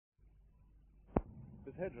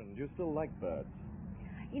Hedren, do you still like birds?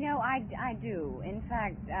 You know, I do. In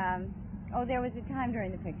fact, there was a time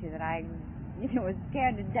during the picture that I was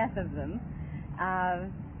scared to death of them.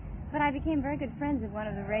 But I became very good friends with one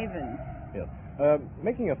of the ravens. Yes.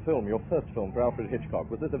 Making a film, your first film for Alfred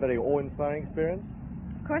Hitchcock, was this a very awe-inspiring experience?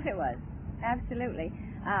 Of course it was. Absolutely.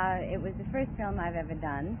 It was the first film I've ever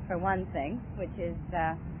done, for one thing, which is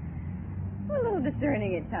a little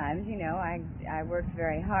discerning at times. You know, I worked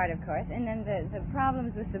very hard, of course. And then the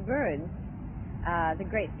problems with the birds, the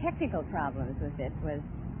great technical problems with it was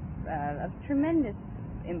of tremendous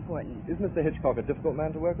importance. Is Mr. Hitchcock a difficult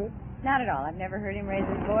man to work with? Not at all. I've never heard him raise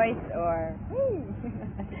his voice or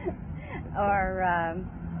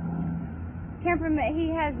temperament. He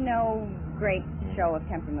has no great show of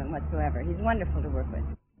temperament whatsoever. He's wonderful to work with.